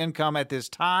need the income at this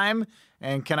time.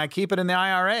 And can I keep it in the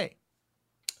IRA?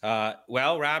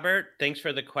 Well, Robert, thanks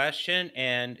for the question.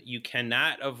 And you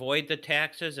cannot avoid the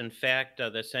taxes. In fact,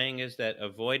 the saying is that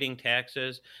avoiding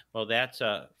taxes, well, that's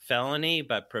a felony,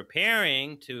 but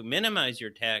preparing to minimize your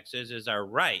taxes is our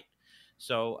right.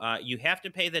 So you have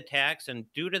to pay the tax.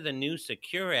 And due to the new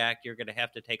Secure Act, you're going to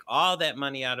have to take all that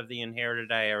money out of the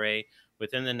inherited IRA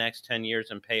within the next 10 years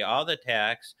and pay all the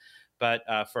tax. But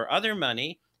for other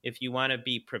money, if you want to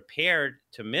be prepared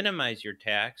to minimize your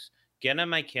tax, get on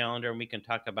my calendar and we can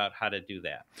talk about how to do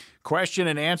that. Question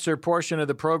and answer portion of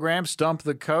the program. Stump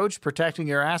the Coach, protecting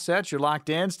your assets. You're locked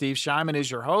in. Steve Shyman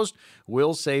is your host.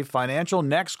 Will Save Financial.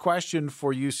 Next question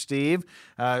for you, Steve.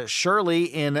 Shirley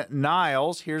in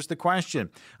Niles. Here's the question.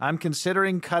 I'm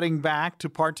considering cutting back to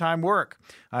part-time work.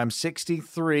 I'm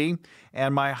 63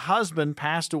 and my husband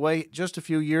passed away just a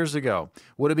few years ago.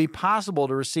 Would it be possible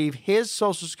to receive his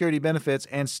Social Security benefits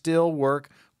and still work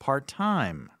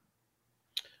part-time?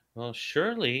 Well,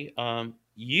 surely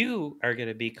you are going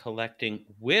to be collecting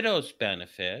widow's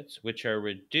benefits, which are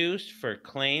reduced for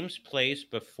claims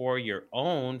placed before your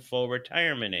own full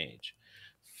retirement age.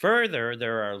 Further,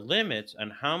 there are limits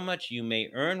on how much you may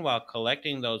earn while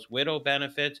collecting those widow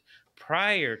benefits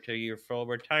prior to your full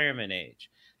retirement age.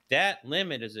 That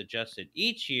limit is adjusted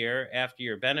each year after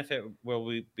your benefit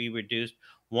will be reduced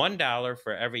 $1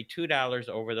 for every $2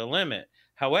 over the limit.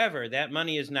 However, that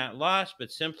money is not lost,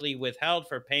 but simply withheld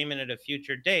for payment at a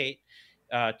future date.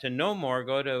 To know more,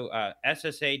 go to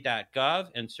ssa.gov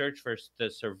and search for the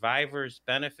Survivors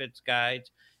Benefits Guides,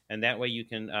 and that way you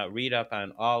can read up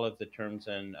on all of the terms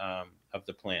and of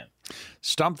the plan.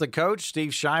 Stump the Coach.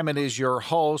 Steve Shyman is your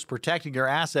host. Protecting Your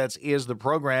Assets is the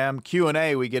program.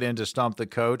 Q&A, we get into Stump the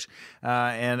Coach.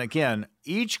 And again,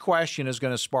 each question is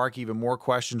going to spark even more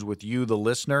questions with you, the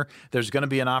listener. There's going to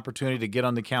be an opportunity to get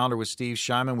on the calendar with Steve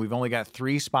Shyman. We've only got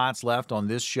 3 spots left on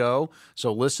this show,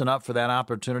 so listen up for that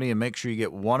opportunity and make sure you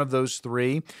get one of those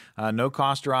 3. No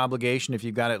cost or obligation if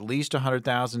you've got at least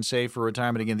 $100,000 saved for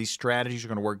retirement. Again, these strategies are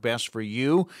going to work best for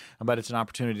you, but it's an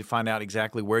opportunity to find out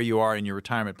exactly where you are in your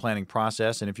retirement planning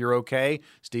process. And if you're okay,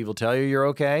 Steve will tell you you're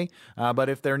okay. But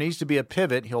if there needs to be a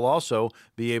pivot, he'll also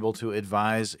be able to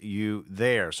advise you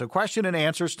there. So question and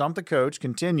answer, Stump the Coach,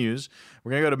 continues.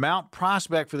 We're going to go to Mount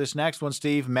Prospect for this next one,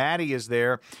 Steve. Maddie is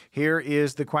there. Here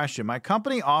is the question. My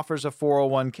company offers a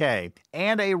 401k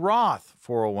and a Roth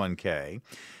 401k.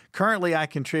 Currently, I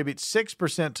contribute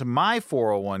 6% to my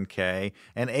 401k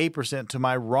and 8% to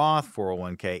my Roth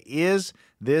 401k. Is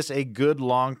this a good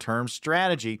long-term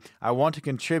strategy? I want to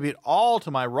contribute all to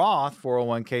my Roth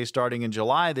 401k starting in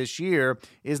July this year.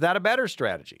 Is that a better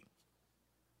strategy?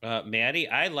 Maddie,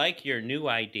 I like your new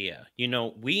idea. You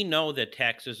know, we know that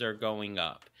taxes are going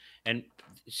up. And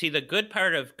See, the good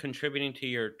part of contributing to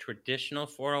your traditional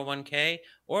 401k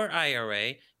or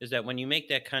IRA is that when you make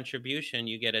that contribution,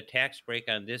 you get a tax break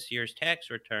on this year's tax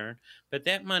return. But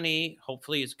that money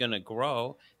hopefully is going to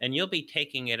grow and you'll be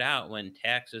taking it out when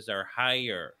taxes are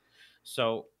higher.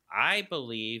 So I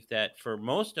believe that for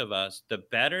most of us, the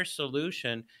better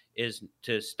solution is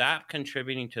to stop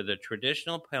contributing to the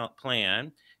traditional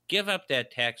plan, give up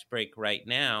that tax break right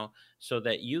now so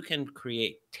that you can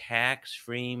create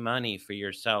tax-free money for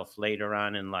yourself later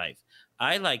on in life.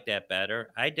 I like that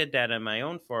better. I did that in my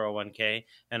own 401k,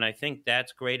 and I think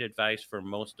that's great advice for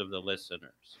most of the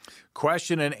listeners.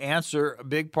 Question and answer, a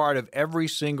big part of every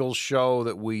single show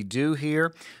that we do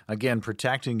here. Again,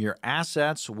 protecting your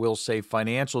assets. We'll say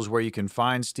financials where you can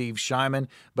find Steve Shyman,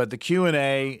 but the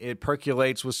Q&A, it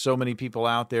percolates with so many people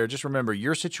out there. Just remember,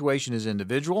 your situation is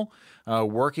individual.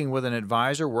 Working with an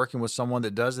advisor, working with someone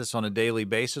that does this on a daily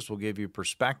basis will give you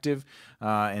perspective,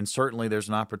 and certainly there's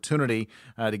an opportunity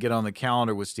to get on the calendar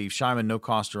with Steve Shyman, no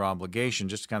cost or obligation,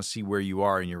 just to kind of see where you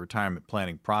are in your retirement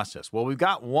planning process. Well, we've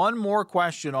got one more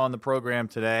question on the program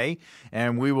today,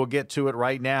 and we will get to it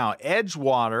right now.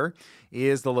 Edgewater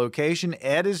is the location.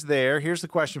 Ed is there. Here's the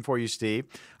question for you, Steve.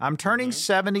 I'm turning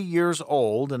 70 years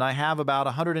old, and I have about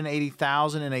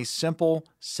 $180,000 in a simple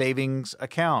savings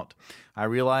account. I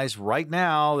realize right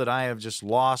now that I have just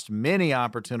lost many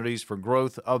opportunities for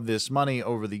growth of this money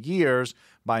over the years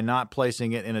by not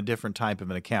placing it in a different type of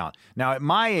an account. Now, at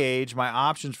my age, my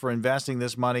options for investing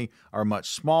this money are much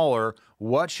smaller.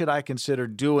 What should I consider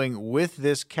doing with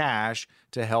this cash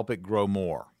to help it grow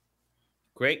more?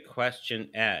 Great question,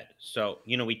 Ed. So,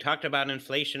 we talked about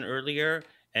inflation earlier,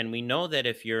 and we know that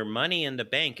if your money in the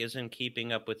bank isn't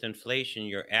keeping up with inflation,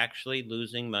 you're actually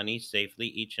losing money safely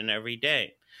each and every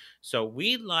day. So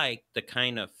we like the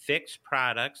kind of fixed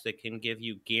products that can give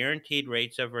you guaranteed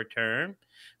rates of return.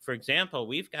 For example,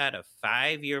 we've got a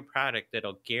 5-year product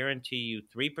that'll guarantee you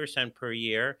 3% per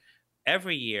year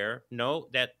every year. No,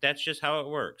 that's just how it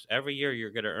works. Every year you're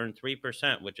going to earn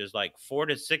 3%, which is like 4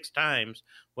 to 6 times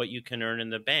what you can earn in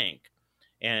the bank.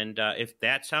 And if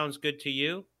that sounds good to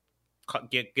you,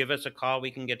 give us a call.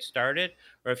 We can get started.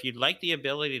 Or if you'd like the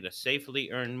ability to safely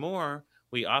earn more,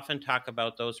 we often talk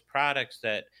about those products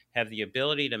that have the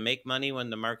ability to make money when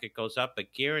the market goes up,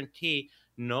 but guarantee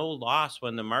no loss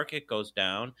when the market goes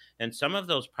down. And some of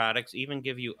those products even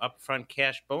give you upfront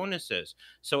cash bonuses.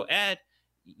 So, Ed,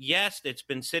 yes, it's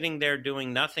been sitting there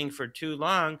doing nothing for too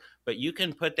long, but you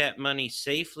can put that money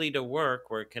safely to work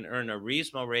where it can earn a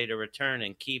reasonable rate of return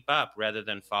and keep up rather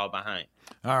than fall behind.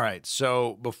 All right.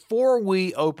 So before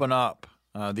we open up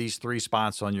these 3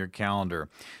 spots on your calendar,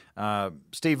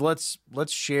 Steve, let's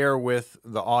share with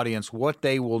the audience what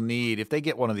they will need if they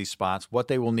get one of these spots, what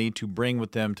they will need to bring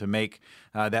with them to make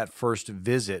that first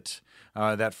visit,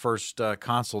 that first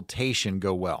consultation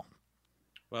go well.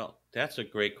 Well, that's a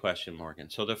great question, Morgan.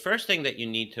 So the first thing that you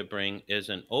need to bring is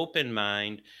an open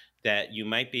mind that you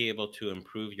might be able to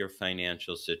improve your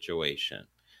financial situation.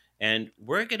 And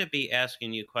we're going to be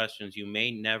asking you questions you may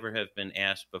never have been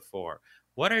asked before.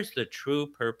 What is the true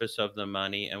purpose of the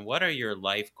money, and what are your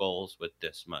life goals with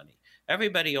this money?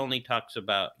 Everybody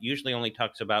usually only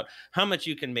talks about how much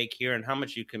you can make here and how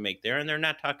much you can make there, and they're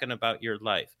not talking about your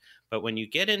life. But when you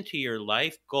get into your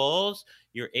life goals,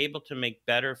 you're able to make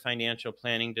better financial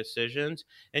planning decisions,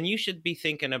 and you should be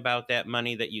thinking about that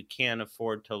money that you can't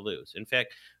afford to lose. In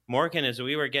fact, Morgan, as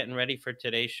we were getting ready for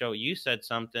today's show, you said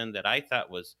something that I thought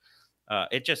was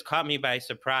it just caught me by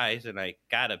surprise, and I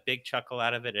got a big chuckle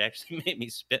out of it. It actually made me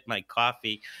spit my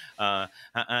coffee on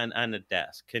the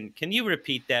desk. Can you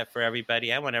repeat that for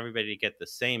everybody? I want everybody to get the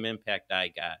same impact I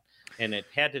got, and it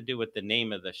had to do with the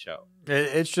name of the show.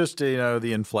 It's just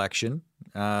the inflection.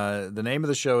 The name of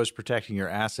the show is Protecting Your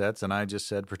Assets, and I just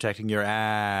said Protecting Your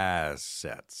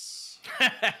Assets.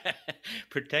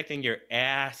 Protecting your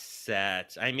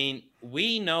assets. I mean,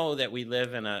 we know that we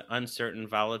live in an uncertain,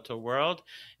 volatile world,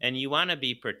 and you want to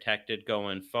be protected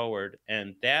going forward.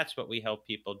 And that's what we help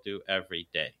people do every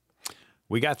day.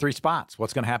 We got 3 spots.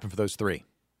 What's going to happen for those 3?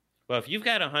 Well, if you've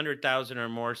got $100,000 or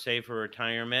more saved for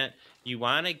retirement, you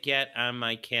want to get on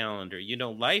my calendar.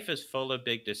 Life is full of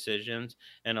big decisions,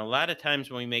 and a lot of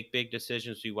times when we make big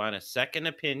decisions, we want a second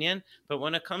opinion. But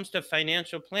when it comes to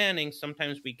financial planning,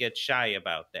 sometimes we get shy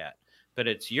about that. But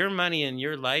it's your money in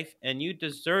your life, and you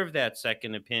deserve that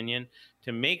second opinion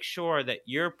to make sure that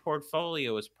your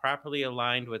portfolio is properly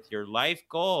aligned with your life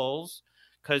goals.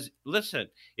 Because listen,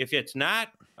 if it's not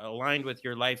aligned with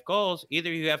your life goals,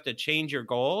 either you have to change your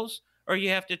goals or you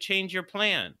have to change your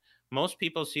plan. Most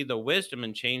people see the wisdom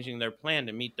in changing their plan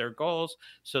to meet their goals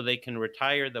so they can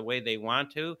retire the way they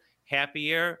want to,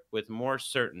 happier with more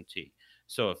certainty.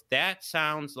 So if that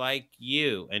sounds like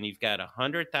you and you've got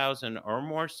 $100,000 or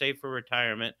more saved for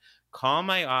retirement, call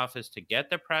my office to get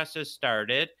the process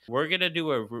started. We're going to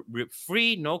do a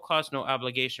free, no cost, no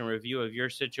obligation review of your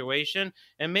situation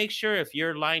and make sure if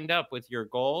you're lined up with your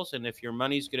goals and if your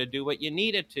money's going to do what you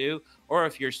need it to, or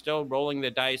if you're still rolling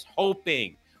the dice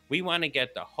hoping. We want to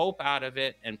get the hope out of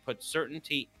it and put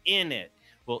certainty in it.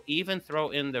 We'll even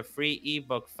throw in the free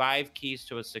ebook, 5 Keys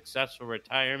to a Successful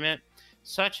Retirement.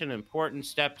 Such an important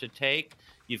step to take.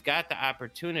 You've got the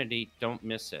opportunity. Don't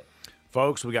miss it.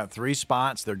 Folks, we got 3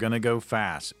 spots. They're going to go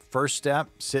fast. First step,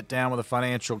 sit down with a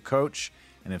financial coach.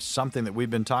 And if something that we've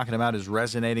been talking about is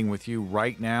resonating with you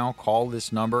right now, call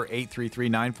this number,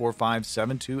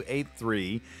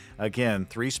 833-945-7283. Again,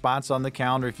 3 spots on the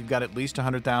calendar. If you've got at least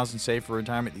 $100,000 saved for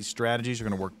retirement, these strategies are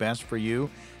going to work best for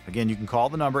you. Again, you can call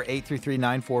the number,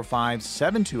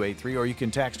 833-945-7283, or you can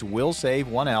text WILLSAVE,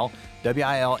 1L,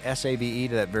 WILSAVE,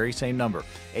 to that very same number,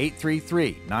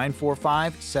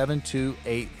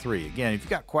 833-945-7283. Again, if you've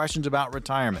got questions about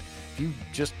retirement,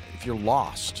 if you're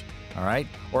lost, all right,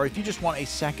 or if you just want a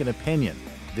second opinion,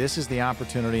 this is the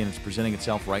opportunity, and it's presenting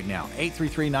itself right now.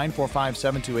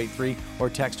 833-945-7283,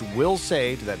 or text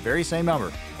WILLSAVE to that very same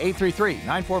number,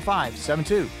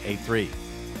 833-945-7283.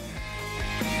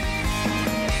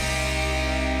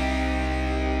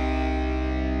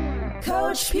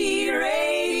 Coach P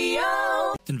Radio.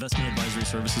 Investment advisory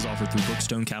services offered through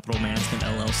Brookstone Capital Management,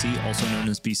 LLC, also known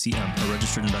as BCM, a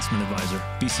registered investment advisor.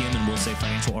 BCM and Will Save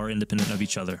Financial are independent of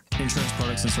each other. Insurance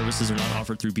products and services are not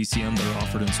offered through BCM, but are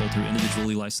offered and sold through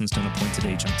individually licensed and appointed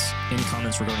agents. Any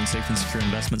comments regarding safe and secure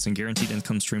investments and guaranteed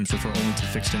income streams refer only to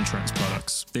fixed insurance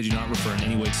products. They do not refer in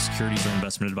any way to securities or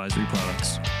investment advisory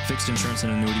products. Fixed insurance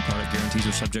and annuity product guarantees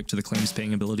are subject to the claims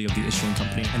paying ability of the issuing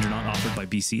company and are not offered by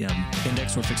BCM.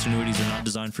 Index or fixed annuities are not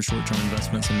designed for short-term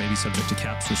investments and may be subject to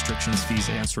caps, restrictions, fees,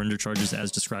 and surrender charges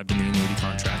as described in the annuity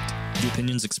contract. The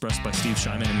opinions expressed by Steve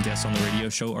Shyman and guests on the radio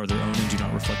show are their own and do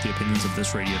not reflect the opinions of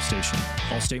this radio station.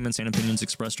 All statements and opinions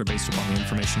expressed are based upon the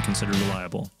information considered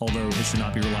reliable, although it should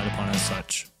not be relied upon as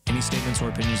such. Any statements or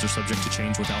opinions are subject to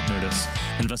change without notice.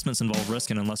 Investments involve risk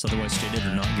and, unless otherwise stated,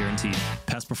 are not guaranteed.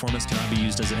 Past performance cannot be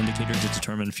used as an indicator to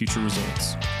determine future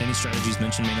results. Any strategies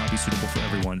mentioned may not be suitable for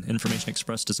everyone. Information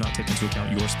expressed does not take into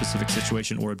account your specific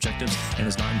situation or objectives and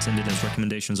is not intended as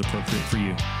recommendations appropriate for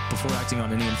you. Before acting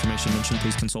on any information mentioned,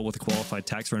 please consult with a qualified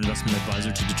tax or investment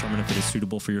advisor to determine if it is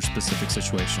suitable for your specific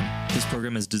situation. This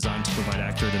program is designed to provide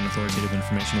accurate and authoritative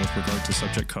information with regard to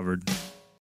subject covered.